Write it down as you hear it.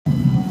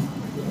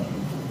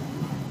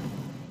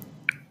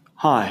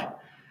Hi,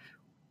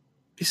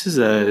 this is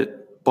a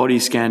body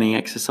scanning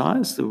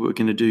exercise that we're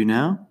going to do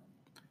now.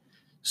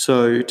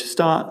 So to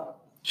start,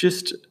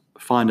 just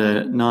find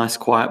a nice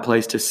quiet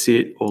place to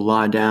sit or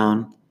lie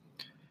down.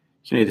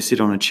 You can either sit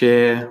on a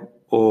chair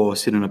or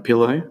sit on a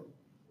pillow.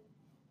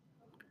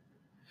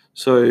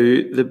 So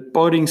the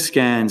body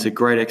scan's a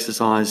great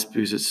exercise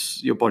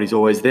because your body's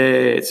always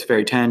there, it's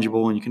very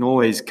tangible, and you can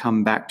always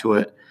come back to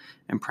it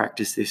and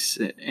practice this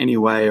any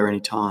way or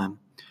any time.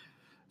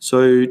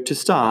 So to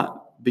start,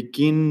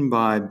 begin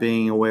by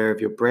being aware of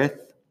your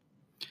breath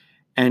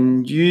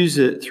and use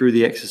it through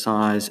the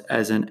exercise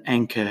as an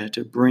anchor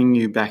to bring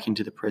you back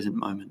into the present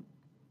moment.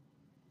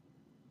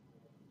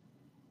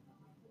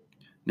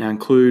 Now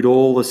include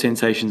all the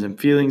sensations and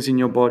feelings in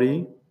your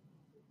body.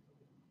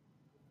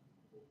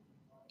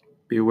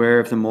 Be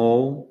aware of them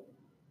all.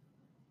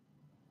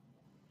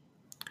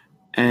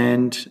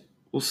 And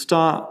we'll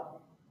start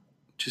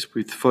just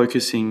with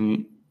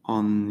focusing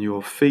on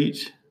your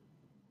feet.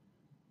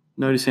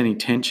 Notice any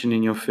tension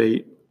in your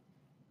feet.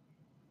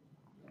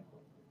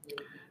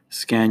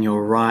 Scan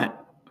your right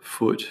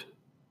foot.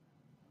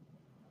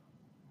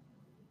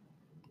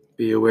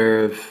 Be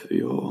aware of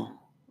your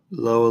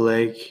lower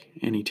leg,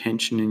 any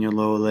tension in your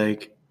lower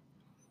leg.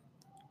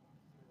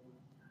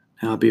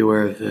 Now be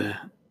aware of the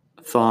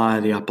thigh,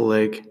 the upper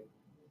leg.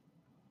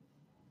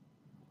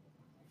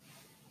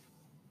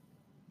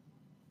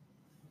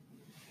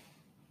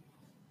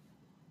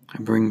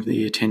 And bring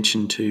the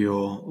attention to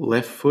your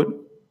left foot.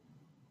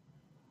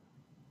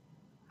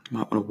 You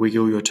might want to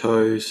wiggle your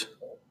toes.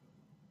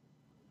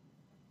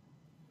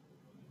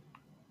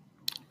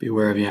 Be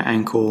aware of your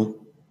ankle,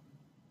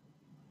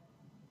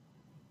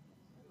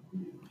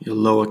 your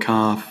lower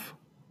calf,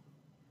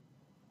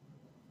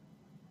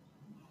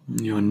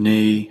 your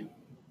knee,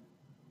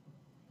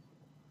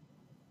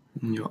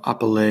 and your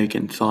upper leg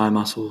and thigh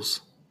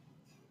muscles.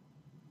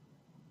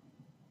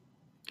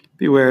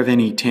 Be aware of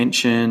any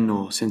tension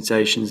or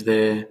sensations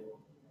there.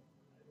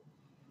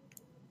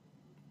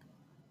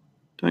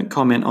 Don't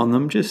comment on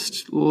them,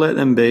 just let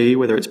them be,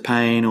 whether it's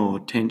pain or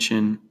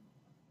tension.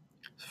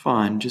 It's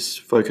fine, just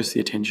focus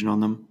the attention on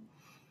them,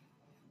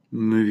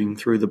 moving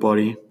through the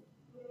body.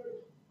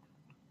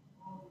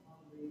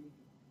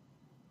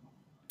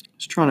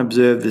 Just try and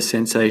observe the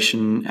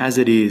sensation as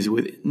it is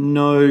with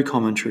no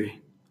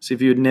commentary, as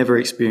if you had never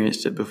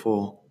experienced it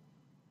before.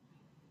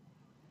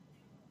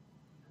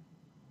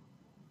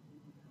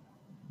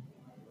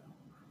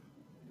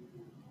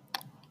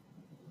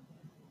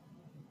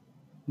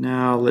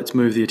 Now let's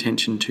move the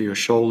attention to your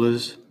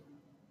shoulders.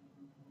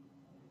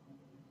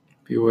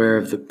 Be aware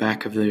of the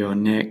back of your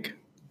neck.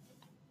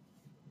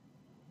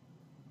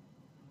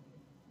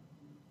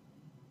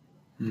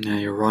 Now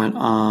your right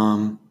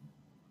arm,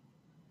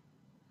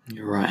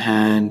 your right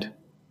hand.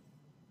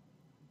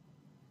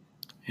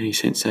 Any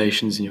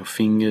sensations in your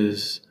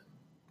fingers,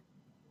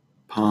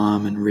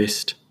 palm and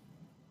wrist.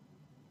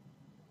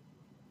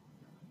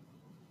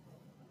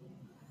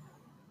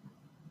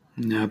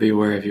 Now be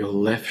aware of your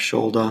left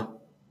shoulder,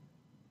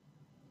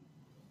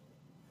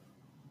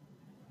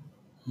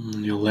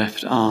 your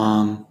left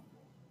arm,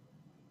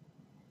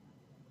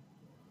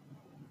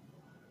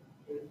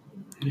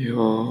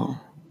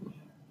 your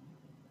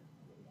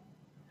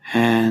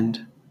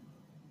hand,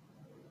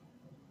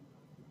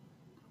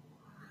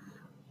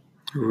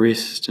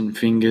 wrist and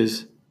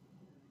fingers.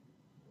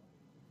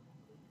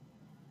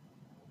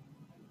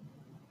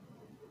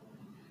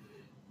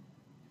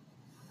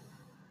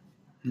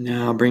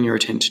 Now bring your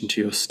attention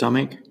to your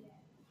stomach.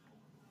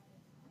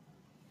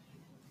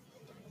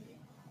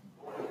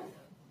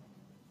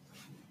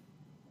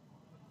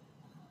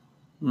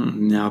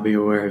 Now be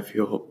aware of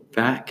your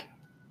back.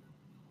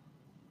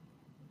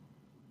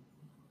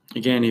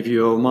 Again, if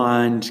your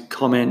mind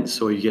comments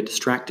or you get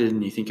distracted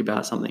and you think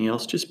about something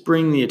else, just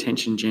bring the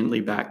attention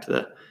gently back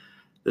to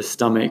the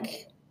stomach.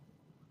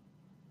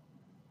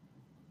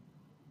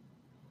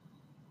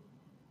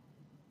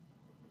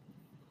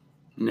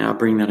 Now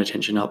bring that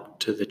attention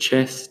up to the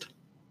chest.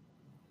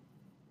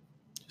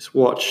 Just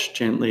watch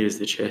gently as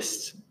the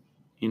chest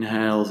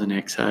inhales and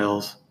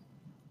exhales.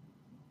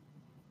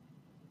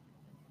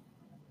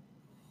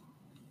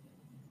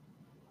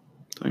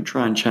 Don't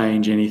try and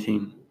change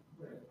anything.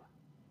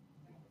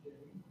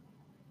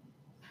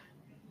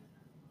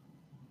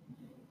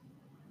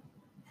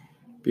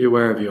 Be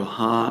aware of your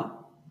heart.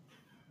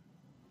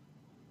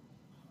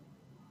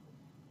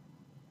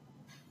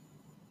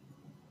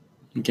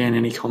 Again,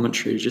 any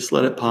commentary, just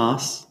let it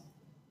pass.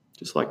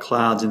 Just like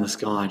clouds in the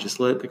sky, just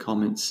let the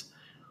comments,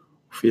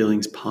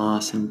 feelings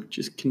pass and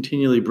just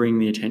continually bring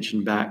the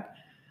attention back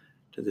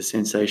to the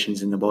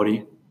sensations in the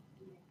body.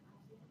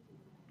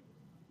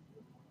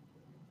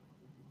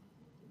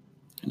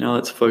 Now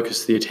let's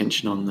focus the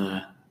attention on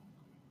the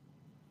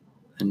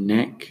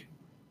neck.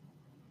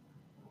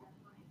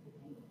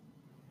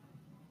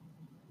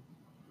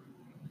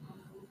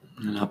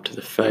 And up to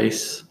the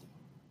face.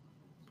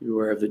 Be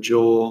aware of the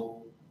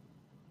jaw,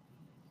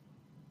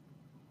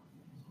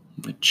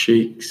 the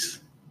cheeks,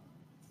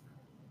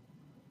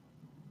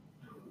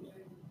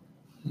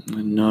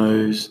 The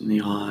nose and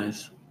the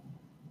eyes.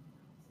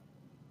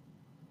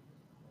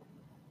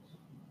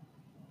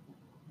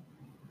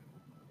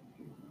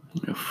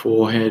 Your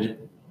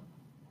forehead.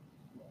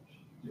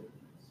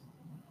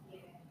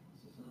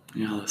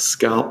 The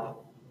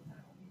scalp.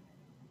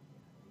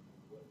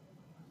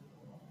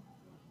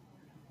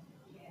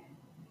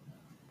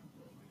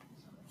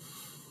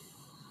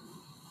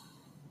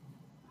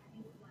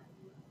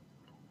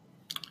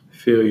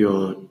 Feel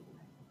your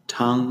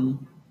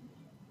tongue,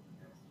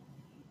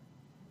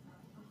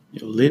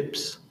 your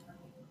lips.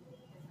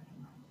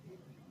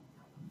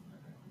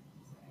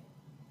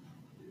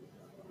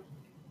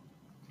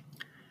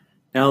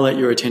 Now let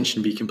your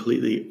attention be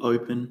completely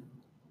open.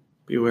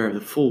 Be aware of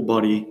the full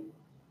body.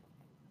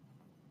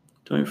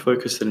 Don't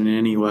focus it in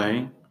any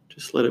way.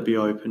 Just let it be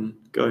open.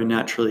 Go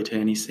naturally to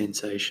any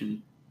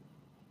sensation.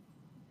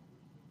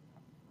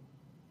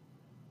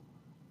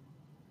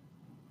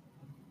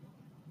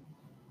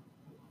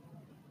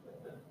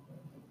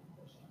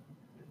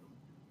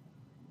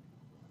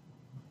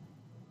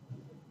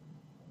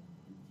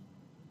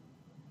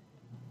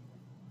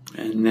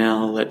 And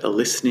now let the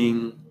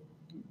listening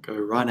go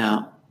right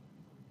out.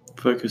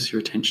 Focus your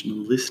attention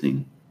on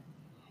listening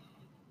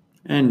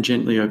and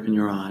gently open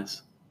your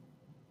eyes.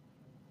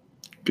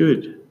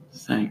 Good.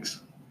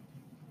 Thanks.